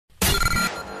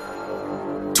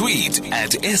Tweet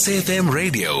at SAFM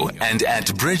Radio and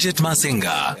at Bridget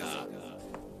Masinga.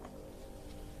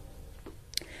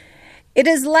 It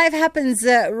is Life Happens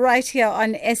right here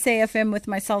on SAFM with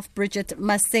myself, Bridget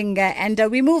Masinga. And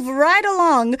we move right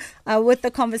along with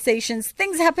the conversations.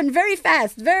 Things happen very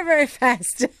fast, very, very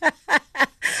fast.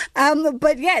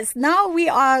 But yes, now we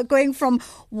are going from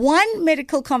one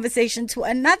medical conversation to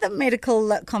another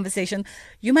medical conversation.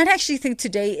 You might actually think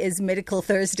today is Medical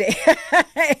Thursday,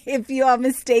 if you are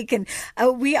mistaken.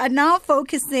 We are now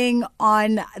focusing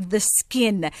on the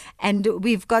skin, and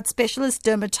we've got specialist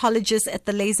dermatologists at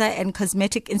the Laser and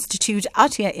Cosmetic Institute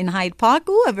out here in Hyde Park.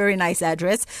 Ooh, a very nice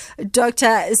address. Dr.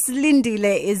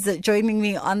 Ndwalane is joining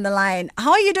me on the line.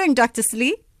 How are you doing, Dr.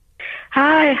 Slee?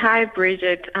 Hi,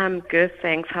 Bridget. I'm good,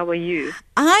 thanks. How are you?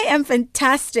 I am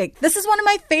fantastic. This is one of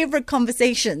my favorite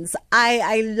conversations.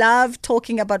 I love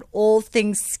talking about all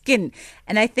things skin.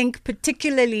 And I think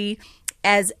particularly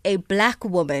as a black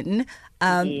woman,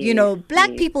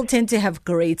 black people tend to have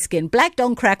great skin. Black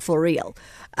don't crack for real.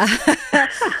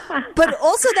 But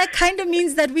also that kind of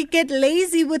means that we get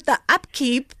lazy with the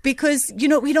upkeep because, we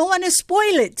don't want to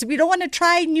spoil it. We don't want to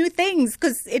try new things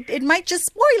because it might just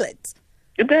spoil it.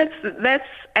 That's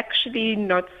actually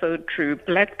not so true.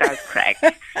 Black does crack.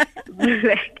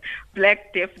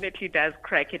 Black definitely does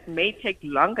crack. It may take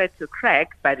longer to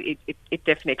crack, but it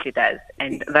definitely does.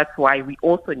 And that's why we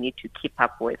also need to keep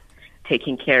up with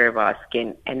taking care of our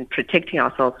skin and protecting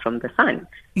ourselves from the sun.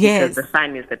 Yes. Because the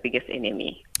sun is the biggest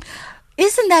enemy.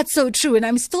 Isn't that so true? And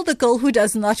I'm still the girl who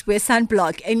does not wear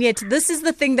sunblock. And yet this is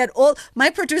the thing that all my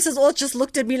producers all just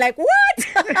looked at me like,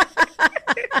 what?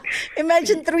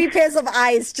 Imagine 3 pairs of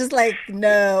eyes, just like,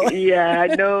 no. Yeah,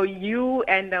 no, you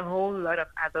and a whole lot of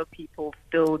other people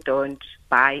still don't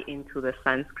buy into the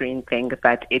sunscreen thing,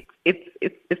 but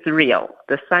it's real.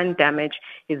 The sun damage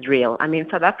is real. I mean,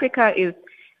 South Africa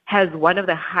has one of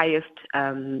the highest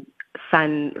sun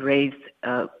rays,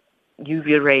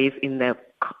 UV rays in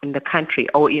the country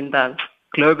or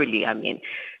globally. I mean,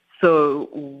 so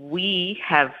we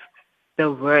have the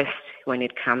worst when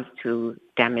it comes to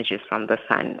damages from the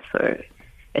sun. So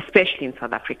especially in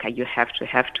South Africa, you have to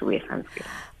wear sunscreen.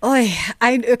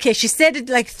 Okay, she said it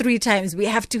like 3 times. We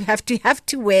have to wear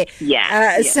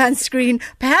sunscreen.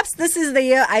 Perhaps this is the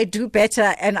year I do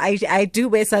better and I do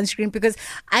wear sunscreen because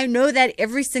I know that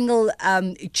every single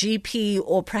GP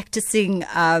or practicing,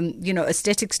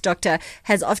 aesthetics doctor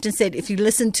has often said, if you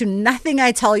listen to nothing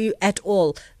I tell you at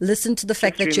all, listen to the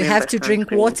fact that you have to drink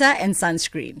water and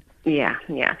sunscreen. Yeah.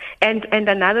 And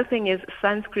another thing is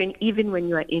sunscreen even when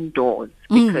you are indoors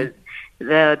because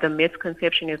the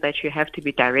misconception is that you have to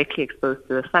be directly exposed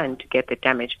to the sun to get the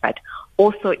damage, but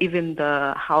also even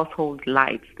the household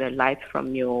lights, the lights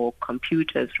from your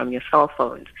computers, from your cell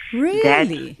phones.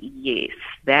 Really?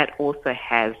 That also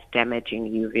has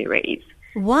damaging UV rays.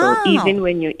 Wow. So even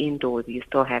when you're indoors, you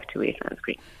still have to wear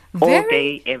sunscreen. All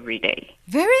day, every day.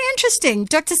 Very interesting.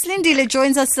 Dr. Ndwalane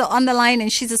joins us on the line, and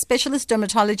she's a specialist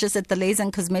dermatologist at the Laser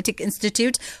and Cosmetic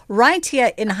Institute right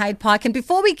here in Hyde Park. And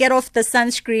before we get off the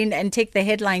sunscreen and take the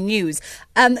headline news,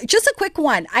 just a quick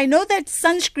one. I know that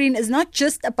sunscreen is not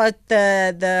just about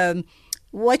the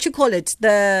what you call it,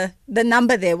 the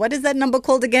number there. What is that number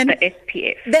called again? The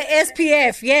SPF. The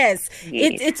SPF, yes.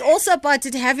 It's also about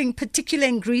it having particular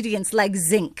ingredients like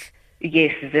zinc.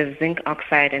 Yes, the zinc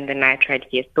oxide and the nitride,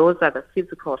 yes, those are the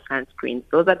physical sunscreens.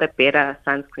 Those are the better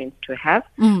sunscreens to have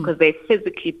because they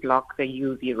physically block the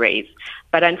UV rays.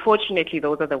 But unfortunately,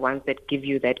 those are the ones that give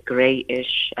you that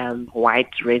grayish white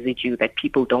residue that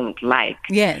people don't like.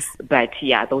 Yes. But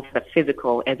yeah, those are the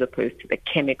physical as opposed to the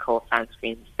chemical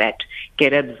sunscreens that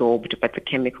get absorbed, but the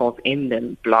chemicals in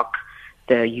them block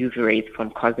the UV rays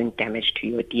from causing damage to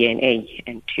your DNA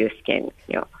and to your skin.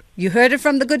 Yeah. You heard it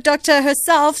from the good doctor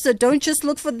herself, so don't just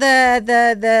look for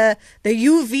the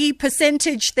UV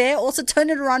percentage there. Also turn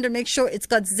it around and make sure it's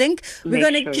got zinc. We're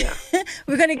going to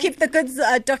keep the good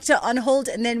doctor on hold,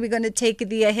 and then we're going to take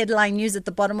the headline news at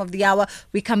the bottom of the hour.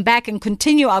 We come back and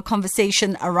continue our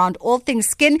conversation around all things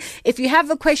skin. If you have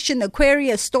a question, a query,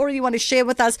 a story you want to share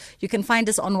with us, you can find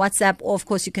us on WhatsApp, or of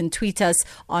course you can tweet us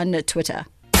on Twitter.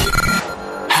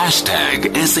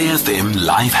 #SAFM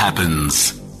Life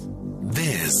Happens.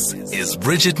 This is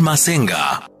Bridget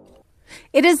Masinga.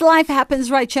 It is Life Happens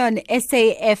right here on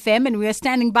SAFM, and we are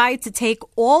standing by to take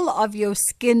all of your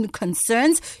skin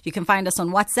concerns. You can find us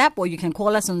on WhatsApp, or you can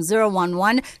call us on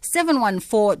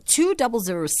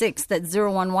 011-714-2006. That's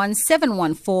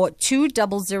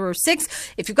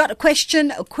 011-714-2006. If you've got a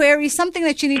question, a query, something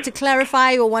that you need to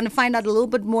clarify or want to find out a little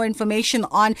bit more information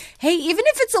on, hey, even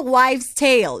if it's a wives'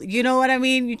 tale, you know what I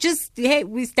mean? You just, hey,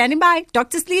 we're standing by.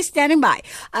 Dr. Slee standing by.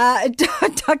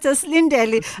 Dr.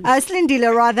 Slindile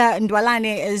Ndwalane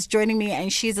is joining me,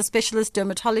 and she's a specialist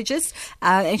dermatologist,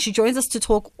 and she joins us to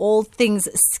talk all things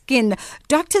skin.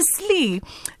 Dr. Slee,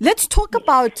 let's talk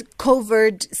about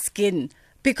covered skin,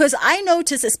 because I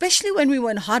noticed, especially when we were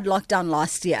in hard lockdown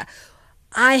last year,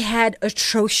 I had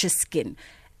atrocious skin.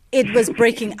 It was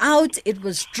breaking out. It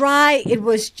was dry. It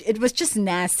was just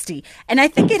nasty. And I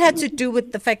think it had to do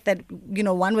with the fact that, you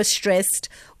know, one was stressed.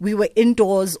 We were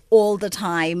indoors all the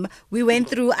time. We went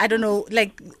through, I don't know,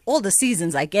 like all the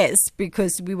seasons, I guess,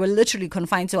 because we were literally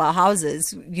confined to our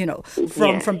houses, you know,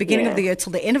 from beginning of the year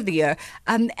till the end of the year.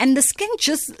 And the skin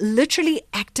just literally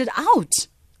acted out.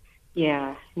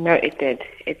 Yeah, no, it did.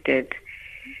 It did.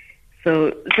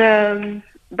 So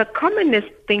the commonest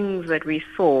things that we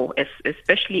saw,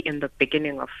 especially in the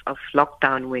beginning of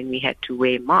lockdown when we had to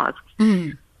wear masks,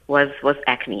 was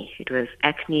acne. It was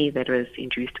acne that was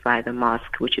induced by the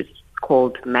mask, which is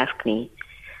called maskne.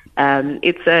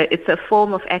 It's a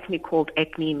form of acne called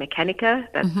acne mechanica.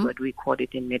 That's what we call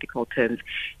it in medical terms.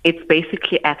 It's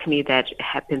basically acne that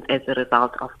happens as a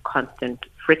result of constant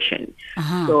friction.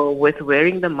 So with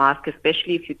wearing the mask,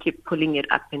 especially if you keep pulling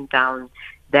it up and down,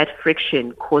 that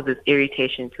friction causes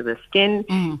irritation to the skin.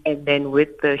 And then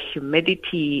with the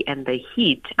humidity and the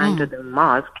heat under the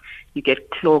mask, you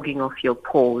get clogging of your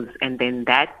pores. And then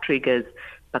that triggers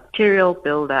bacterial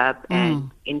buildup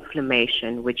and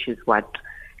inflammation, which is what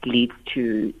leads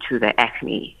to the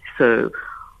acne. So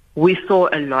we saw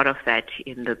a lot of that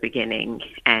in the beginning.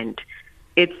 And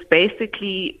it's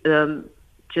basically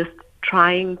just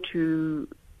trying to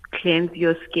cleanse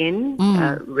your skin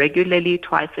regularly,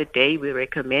 twice a day, we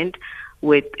recommend,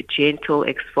 with gentle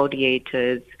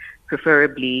exfoliators,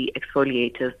 preferably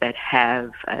exfoliators that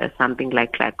have something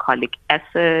like glycolic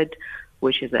acid,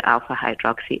 which is an alpha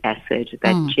hydroxy acid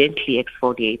that gently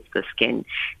exfoliates the skin,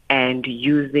 and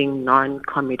using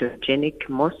non-comedogenic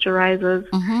moisturizers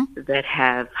that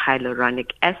have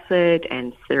hyaluronic acid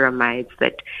and ceramides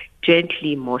that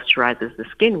gently moisturizes the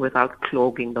skin without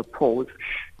clogging the pores.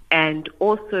 And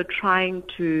also trying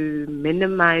to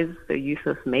minimize the use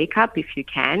of makeup if you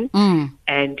can,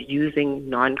 and using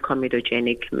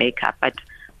non-comedogenic makeup. But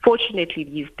fortunately,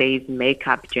 these days,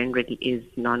 makeup generally is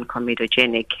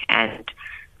non-comedogenic, and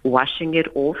washing it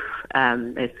off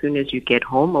as soon as you get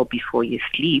home or before you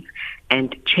sleep,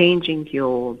 and changing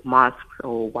your masks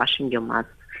or washing your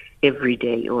masks every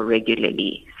day or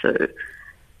regularly. So,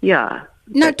 yeah.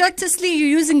 Now, Dr. Slee, you're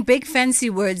using big fancy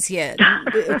words here.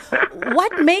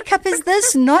 What makeup is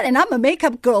this? Not, and I'm a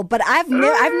makeup girl, but I've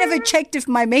never checked if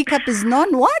my makeup is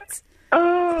what?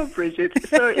 Oh, Bridget.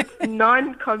 So it's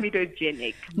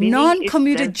non-comedogenic.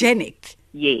 Non-comedogenic.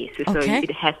 Yes. So Okay.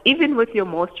 it has, even with your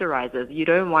moisturizers, you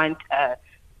don't want a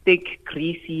thick,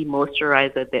 greasy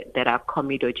moisturizer that are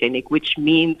comedogenic, which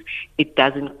means it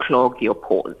doesn't clog your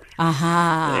pores.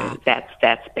 So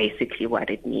that's basically what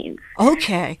it means.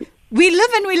 Okay. We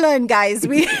live and we learn, guys.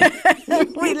 We live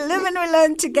and we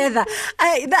learn together.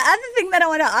 The other thing that I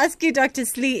want to ask you, Dr.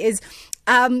 Slee, is,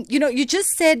 you just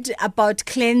said about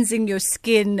cleansing your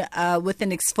skin with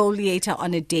an exfoliator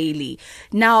on a daily.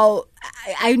 Now,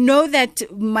 I know that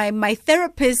my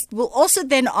therapist will also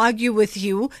then argue with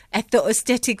you at the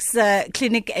aesthetics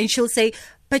clinic, and she'll say,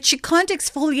 but she can't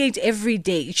exfoliate every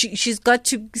day. She's got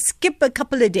to skip a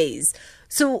couple of days.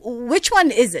 So which one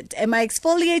is it? Am I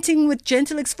exfoliating with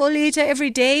gentle exfoliator every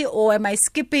day, or am I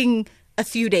skipping a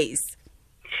few days?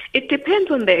 It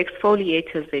depends on the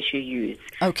exfoliators that you use.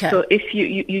 Okay. So if you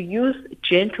use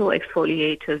gentle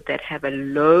exfoliators that have a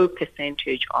low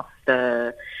percentage of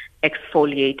the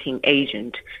exfoliating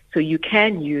agent, so you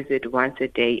can use it once a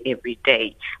day, every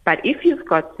day. But if you've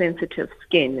got sensitive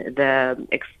skin, the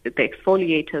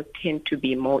exfoliators tend to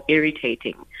be more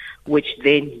irritating, which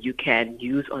then you can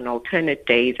use on alternate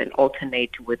days and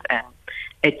alternate with a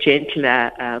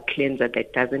gentler cleanser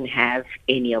that doesn't have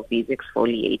any of these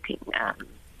exfoliating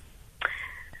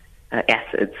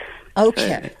acids.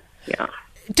 Okay. So, yeah.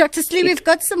 Dr. Slee, we've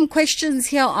got some questions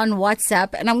here on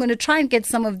WhatsApp, and I'm going to try and get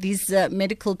some of these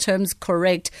medical terms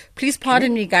correct. Please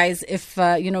pardon me, guys, if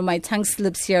my tongue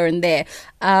slips here and there.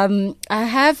 I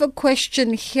have a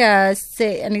question here,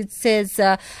 and it says,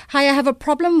 "Hi, I have a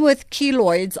problem with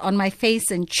keloids on my face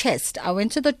and chest. I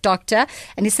went to the doctor,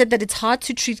 and he said that it's hard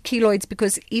to treat keloids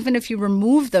because even if you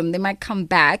remove them, they might come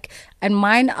back, and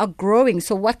mine are growing.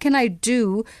 So what can I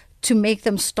do to make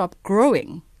them stop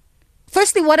growing?"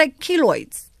 Firstly, what are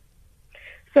keloids?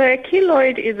 So a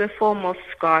keloid is a form of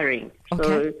scarring. Okay.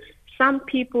 So some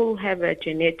people have a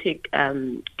genetic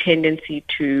tendency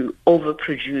to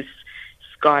overproduce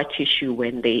scar tissue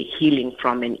when they're healing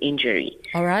from an injury.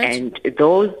 All right. And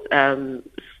those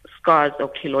scars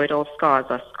or keloidal scars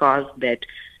are scars that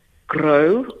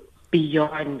grow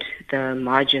beyond the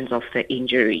margins of the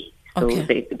injury. So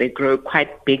they grow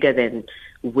quite bigger than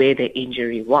where the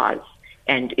injury was.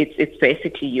 And it's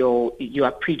basically you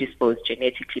are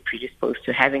genetically predisposed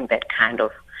to having that kind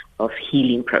of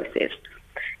healing process.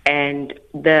 And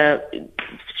the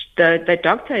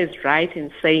doctor is right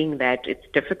in saying that it's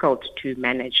difficult to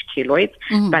manage keloids,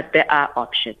 but there are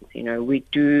options. We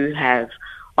do have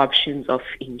options of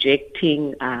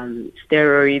injecting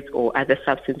steroids or other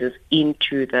substances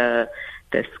into the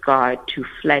scar to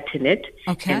flatten it,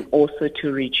 and also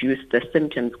to reduce the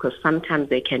symptoms, because sometimes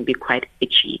they can be quite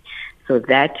itchy. So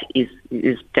that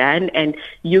is done, and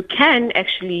you can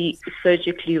actually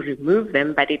surgically remove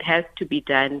them, but it has to be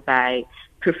done by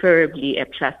preferably a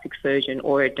plastic surgeon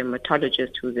or a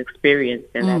dermatologist who's experienced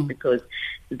in that, because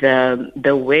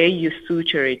the way you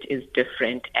suture it is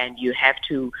different, and you have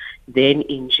to then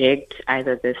inject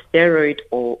either the steroid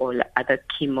or other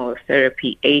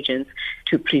chemotherapy agents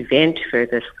to prevent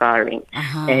further scarring,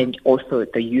 and also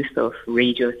the use of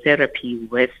radiotherapy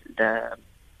with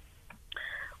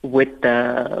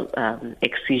the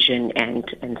excision and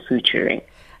suturing.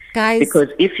 Guys, because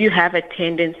if you have a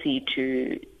tendency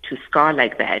to scar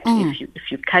like that,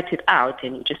 if you cut it out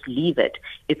and you just leave it,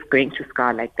 it's going to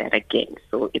scar like that again.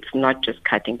 So it's not just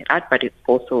cutting it out, but it's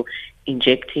also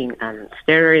injecting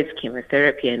steroids,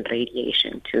 chemotherapy, and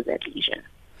radiation to that lesion.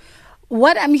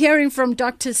 What I'm hearing from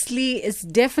Dr. Slee is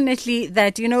definitely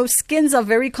that, skins are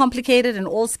very complicated and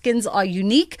all skins are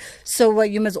unique. So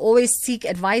you must always seek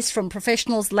advice from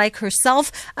professionals like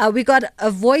herself. We got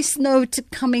a voice note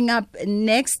coming up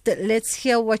next. Let's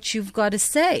hear what you've got to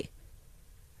say.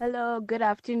 Hello, good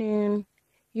afternoon.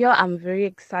 I'm very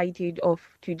excited of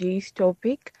today's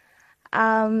topic.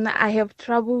 I have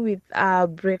trouble with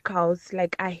breakouts.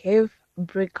 Like I have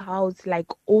breakouts like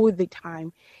all the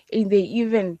time, and they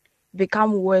even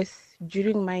become worse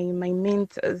during my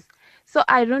menses. So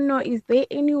I don't know, is there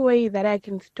any way that I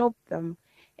can stop them?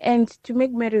 And to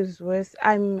make matters worse,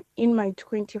 I'm in my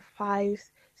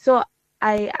 25s, so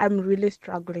I'm really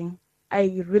struggling.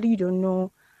 I really don't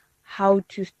know how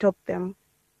to stop them.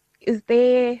 Is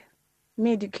there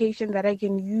medication that I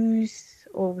can use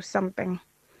or something?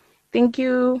 Thank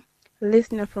you,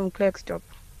 listener from Klerksdorp.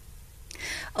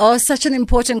 Oh, such an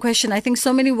important question. I think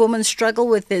so many women struggle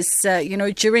with this,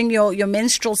 during your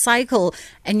menstrual cycle,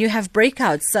 and you have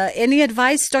breakouts. Any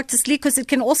advice, Dr. Slee? Because it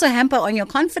can also hamper on your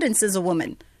confidence as a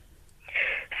woman.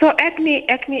 So acne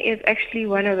is actually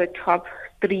one of the top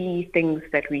 3 things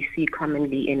that we see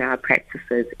commonly in our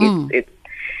practices.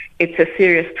 It's a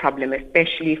serious problem,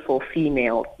 especially for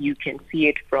females. You can see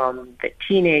it from the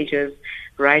teenagers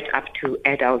right up to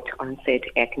adult onset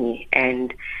acne.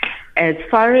 And as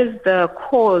far as the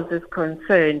cause is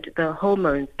concerned, the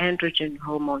hormones, androgen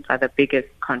hormones, are the biggest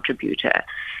contributor.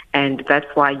 And that's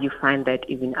why you find that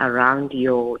even around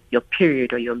your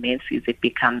period or your menses, it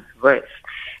becomes worse.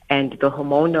 And the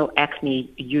hormonal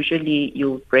acne, usually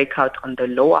you'll break out on the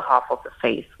lower half of the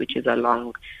face, which is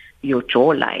along your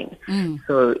jawline.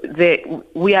 So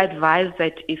we advise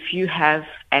that if you have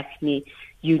acne,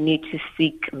 you need to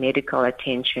seek medical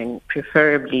attention,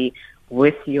 preferably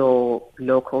with your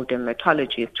local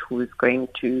dermatologist, who is going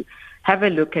to have a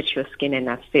look at your skin and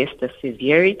assess the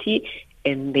severity,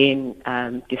 and then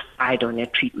decide on a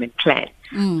treatment plan.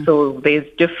 So there's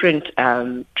different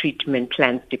treatment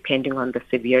plans depending on the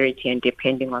severity and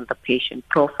depending on the patient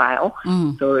profile.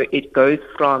 So it goes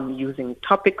from using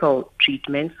topical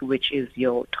treatments, which is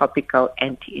your topical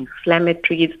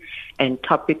anti-inflammatories and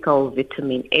topical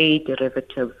vitamin A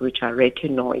derivatives, which are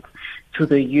retinoids, to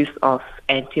the use of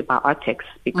antibiotics,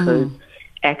 because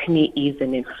acne is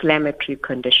an inflammatory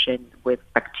condition with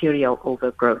bacterial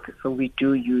overgrowth. So we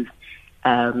do use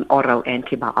oral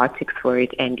antibiotics for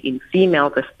it. And in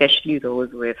females, especially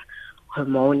those with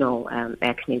hormonal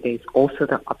acne, there's also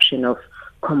the option of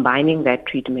combining that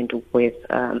treatment with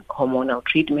hormonal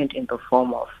treatment in the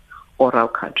form of oral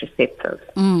contraceptives.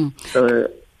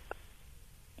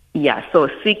 So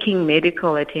seeking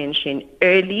medical attention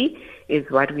early is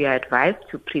what we are advised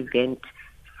to prevent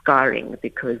scarring,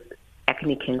 because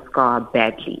acne can scar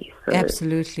badly. So,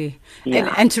 absolutely.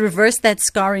 Yeah. And to reverse that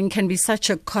scarring can be such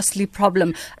a costly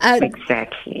problem.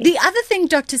 Exactly. The other thing,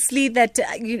 Dr. Slee, that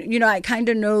I kind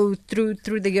of know through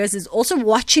the years is also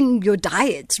watching your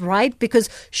diet, right? Because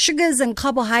sugars and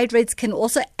carbohydrates can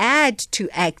also add to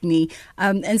acne.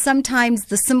 And sometimes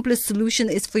the simplest solution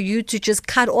is for you to just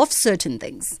cut off certain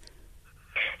things.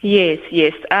 Yes.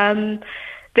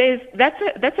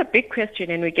 That's a big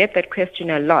question, and we get that question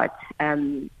a lot.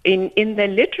 In the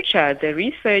literature, the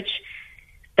research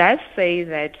does say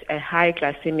that a high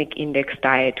glycemic index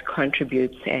diet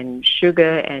contributes, and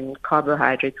sugar and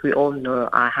carbohydrates, we all know,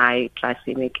 are have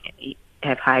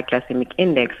high glycemic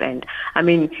index. And I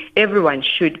mean, everyone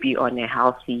should be on a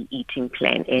healthy eating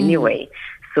plan anyway.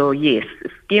 So yes,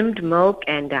 skimmed milk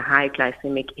and a high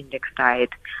glycemic index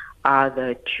diet are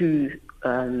the two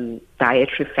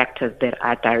dietary factors that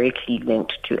are directly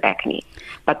linked to acne.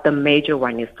 But the major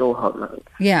one is still hormones.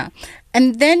 Yeah.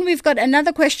 And then we've got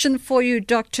another question for you,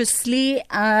 Dr. Slee.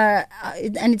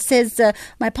 And it says,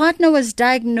 my partner was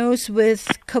diagnosed with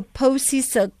Kaposi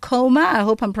sarcoma. I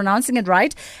hope I'm pronouncing it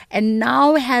right. And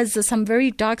now has some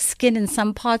very dark skin in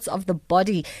some parts of the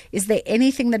body. Is there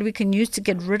anything that we can use to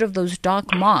get rid of those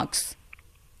dark marks?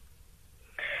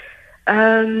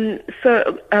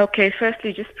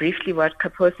 Firstly, just briefly, what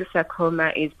Kaposi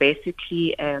sarcoma is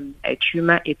basically a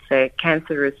tumor. It's a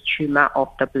cancerous tumor of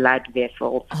the blood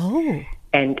vessels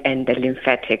and the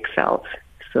lymphatic cells.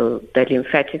 So the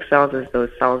lymphatic cells is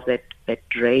those cells that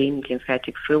drain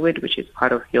lymphatic fluid, which is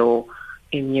part of your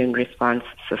immune response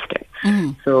system.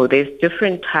 So there's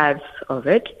different types of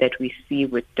it that we see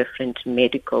with different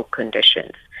medical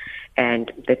conditions.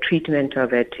 And the treatment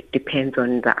of it depends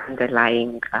on the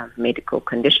underlying medical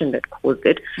condition that caused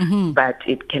it. But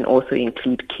it can also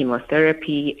include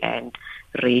chemotherapy and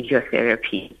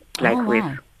radiotherapy,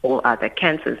 with all other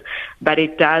cancers. But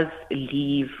it does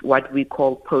leave what we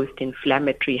call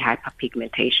post-inflammatory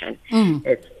hyperpigmentation.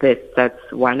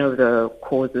 That's one of the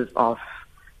causes of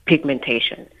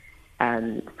pigmentation.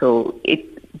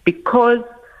 Because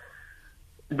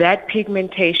that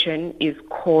pigmentation is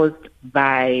caused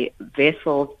by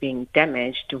vessels being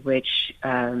damaged, which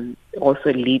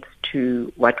also leads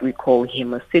to what we call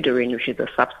hemosiderin, which is a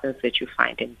substance that you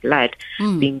find in blood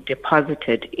being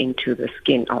deposited into the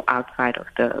skin or outside of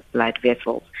the blood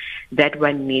vessels. That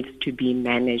one needs to be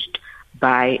managed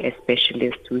by a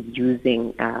specialist who's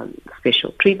using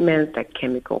special treatments like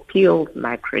chemical peels,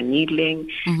 microneedling,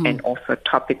 and also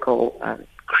topical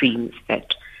creams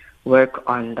that work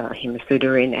on the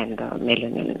hemosiderin and the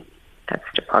melanin that's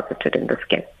deposited in the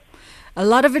skin. A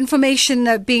lot of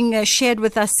information being shared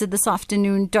with us this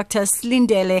afternoon. Dr.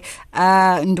 Slindele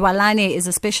Ndwalane is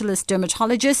a specialist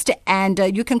dermatologist, and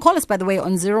you can call us, by the way,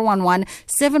 on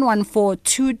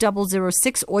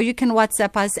 011-714-2006, or you can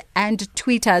WhatsApp us and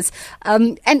tweet us.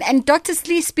 And Dr.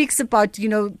 Slee speaks about,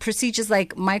 procedures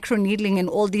like microneedling and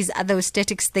all these other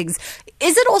aesthetics things.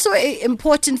 Is it also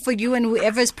important for you and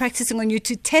whoever is practicing on you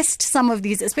to test some of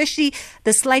these, especially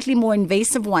the slightly more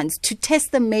invasive ones, to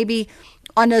test them maybe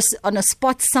on a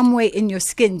spot somewhere in your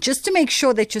skin, just to make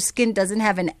sure that your skin doesn't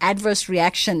have an adverse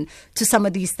reaction to some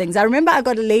of these things? I remember I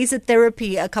got a laser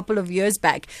therapy a couple of years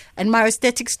back, and my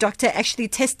aesthetics doctor actually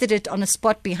tested it on a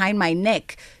spot behind my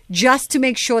neck just to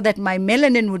make sure that my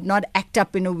melanin would not act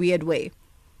up in a weird way.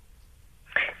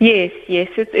 Yes,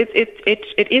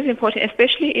 it is important,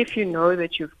 especially if you know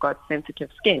that you've got sensitive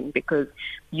skin, because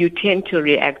you tend to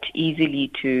react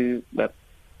easily to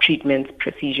treatments,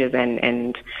 procedures,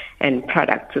 and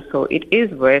products. So it is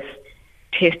worth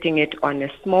testing it on a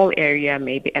small area,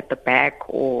 maybe at the back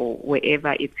or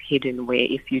wherever it's hidden, where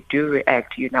if you do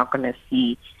react, you're not going to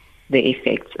see the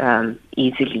effects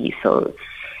easily. So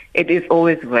it is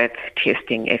always worth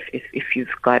testing if you've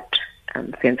got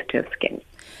sensitive skin.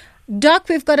 Doc,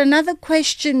 we've got another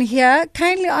question here.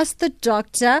 Kindly ask the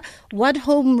doctor, what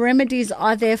home remedies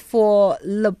are there for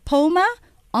lipoma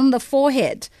on the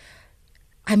forehead?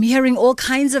 I'm hearing all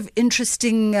kinds of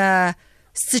interesting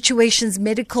situations,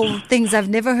 medical things I've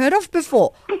never heard of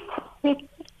before.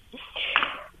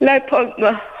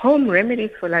 Home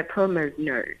remedies for lipomas,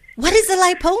 no. What is a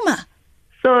lipoma?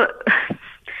 So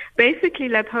basically,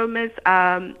 lipomas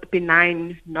are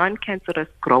benign, non-cancerous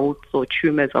growths or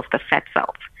tumors of the fat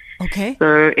cells. Okay.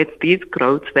 So it's these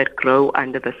growths that grow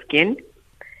under the skin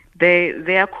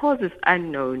Their cause is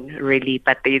unknown, really,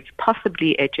 but there's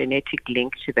possibly a genetic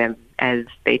link to them as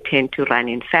they tend to run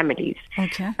in families,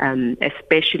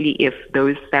 especially if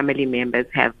those family members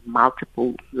have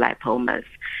multiple lipomas.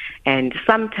 And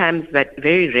sometimes, but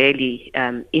very rarely,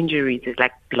 injuries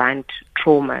like blunt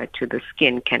trauma to the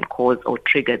skin can cause or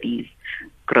trigger these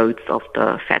growths of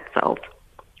the fat cells.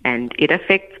 And it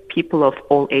affects people of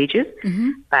all ages,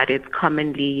 but it's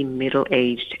commonly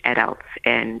middle-aged adults,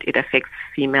 and it affects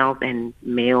females and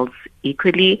males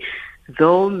equally,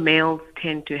 though males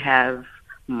tend to have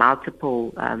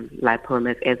multiple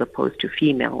lipomas as opposed to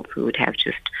females who would have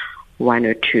just one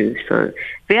or two. So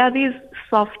there are these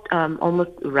soft,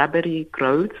 almost rubbery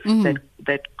growths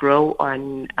that grow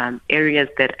on areas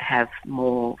that have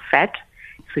more fat,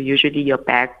 so usually your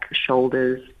back,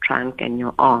 shoulders, trunk, and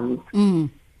your arms.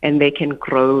 And they can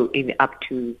grow up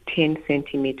to 10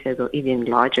 centimeters or even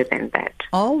larger than that.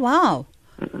 Oh, wow.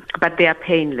 But they are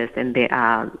painless and they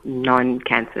are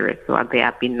non-cancerous, so they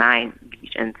are benign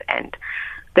lesions. And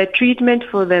the treatment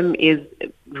for them is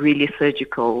really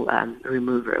surgical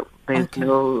removal. There's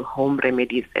no home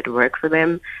remedies that work for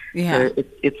them. So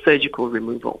it's surgical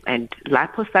removal. And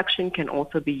liposuction can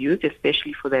also be used,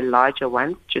 especially for the larger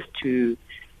ones, just to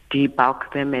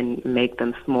debulk them and make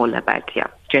them smaller, but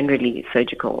generally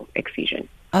surgical excision.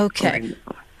 Okay.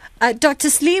 Dr.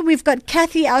 Slee, we've got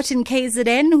Kathy out in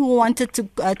KZN who wanted to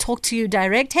talk to you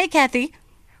direct. Hey, Kathy.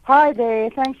 Hi there.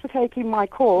 Thanks for taking my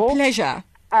call. Pleasure.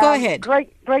 Go ahead.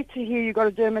 Great to hear you got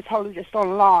a dermatologist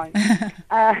online.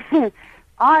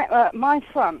 My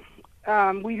son,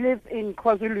 we live in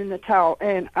KwaZulu-Natal,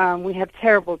 and we have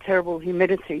terrible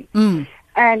humidity.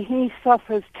 And he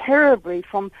suffers terribly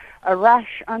from a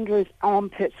rash under his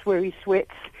armpits where he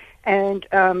sweats, and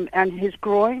his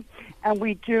groin. And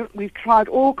we've tried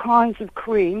all kinds of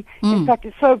cream. In fact,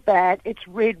 it's so bad, it's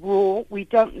red raw. We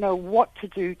don't know what to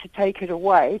do to take it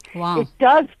away. Wow. It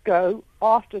does go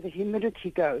after the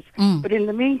humidity goes. But in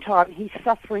the meantime, he's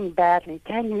suffering badly.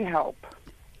 Can you help?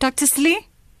 Dr. Slee?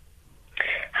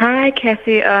 Hi,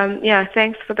 Kathy.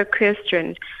 Thanks for the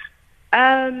question.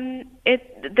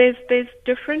 There's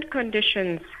different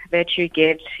conditions that you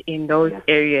get in those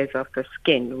areas of the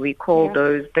skin. We call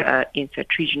those the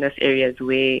intertriginous areas,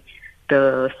 where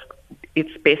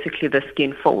it's basically the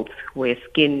skin folds, where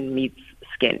skin meets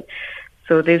skin.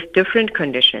 So there's different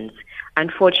conditions.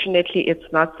 Unfortunately, it's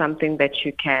not something that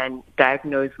you can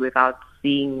diagnose without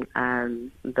seeing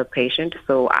the patient.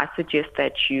 So I suggest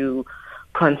that you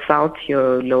consult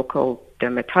your local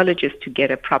dermatologist to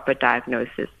get a proper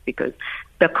diagnosis, because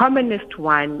the commonest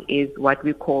one is what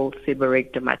we call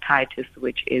seborrheic dermatitis,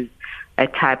 which is a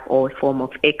type or form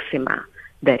of eczema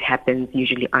that happens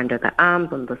usually under the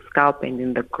arms, on the scalp, and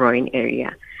in the groin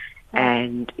area.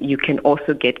 And you can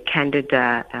also get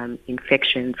candida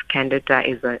infections. Candida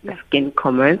is a skin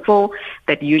commensal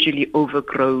that usually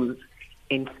overgrows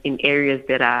in areas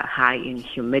that are high in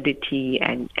humidity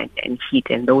and heat,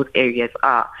 and those areas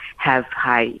have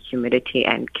high humidity,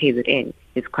 and KZN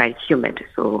is quite humid.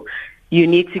 So you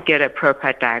need to get a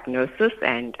proper diagnosis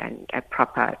and a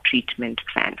proper treatment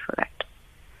plan for that.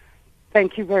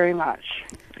 Thank you very much.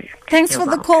 Thanks for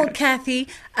the call, Kathy.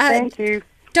 Thank you.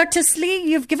 Dr. Slee,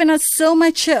 you've given us so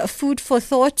much food for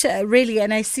thought, really,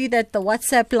 and I see that the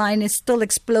WhatsApp line is still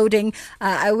exploding.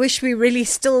 I wish we really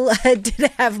still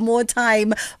did have more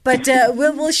time, but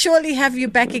we'll surely have you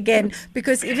back again,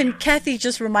 because even Kathy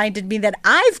just reminded me that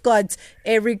I've got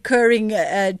a recurring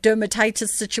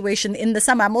dermatitis situation in the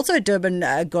summer. I'm also a Durban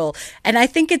girl, and I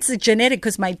think it's genetic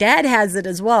because my dad has it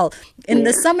as well. In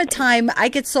the summertime, I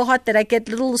get so hot that I get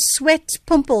little sweat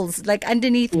pimples like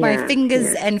underneath my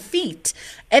fingers and feet.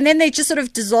 And then they just sort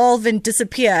of dissolve and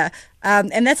disappear.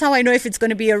 And that's how I know if it's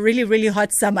going to be a really, really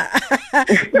hot summer.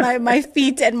 my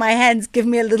feet and my hands give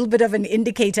me a little bit of an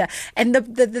indicator. And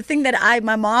the thing that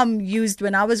my mom used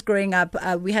when I was growing up,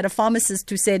 we had a pharmacist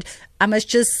who said, I must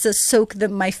just soak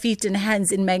my feet and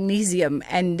hands in magnesium,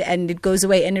 and it goes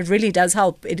away. And it really does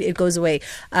help. It goes away.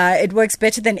 It works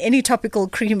better than any topical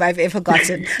cream I've ever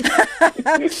gotten.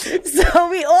 So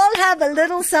we all have a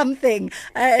little something.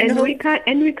 And we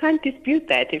can't dispute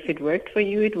that. If it worked for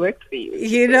you, it worked for you.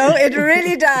 You know, it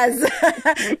really does.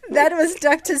 That was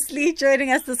Dr. Slee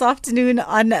joining us this afternoon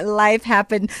on Life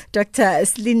Happen. Dr.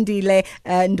 Slindile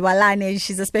Ndwalane.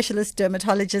 She's a specialist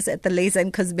dermatologist at the Laser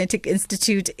and Cosmetic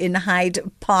Institute in Hyde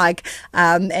Park.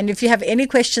 And if you have any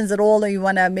questions at all, or you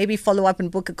want to maybe follow up and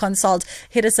book a consult,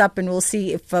 hit us up and we'll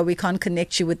see if we can't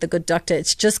connect you with the good doctor.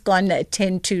 It's just gone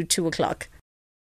 10 to 2 o'clock.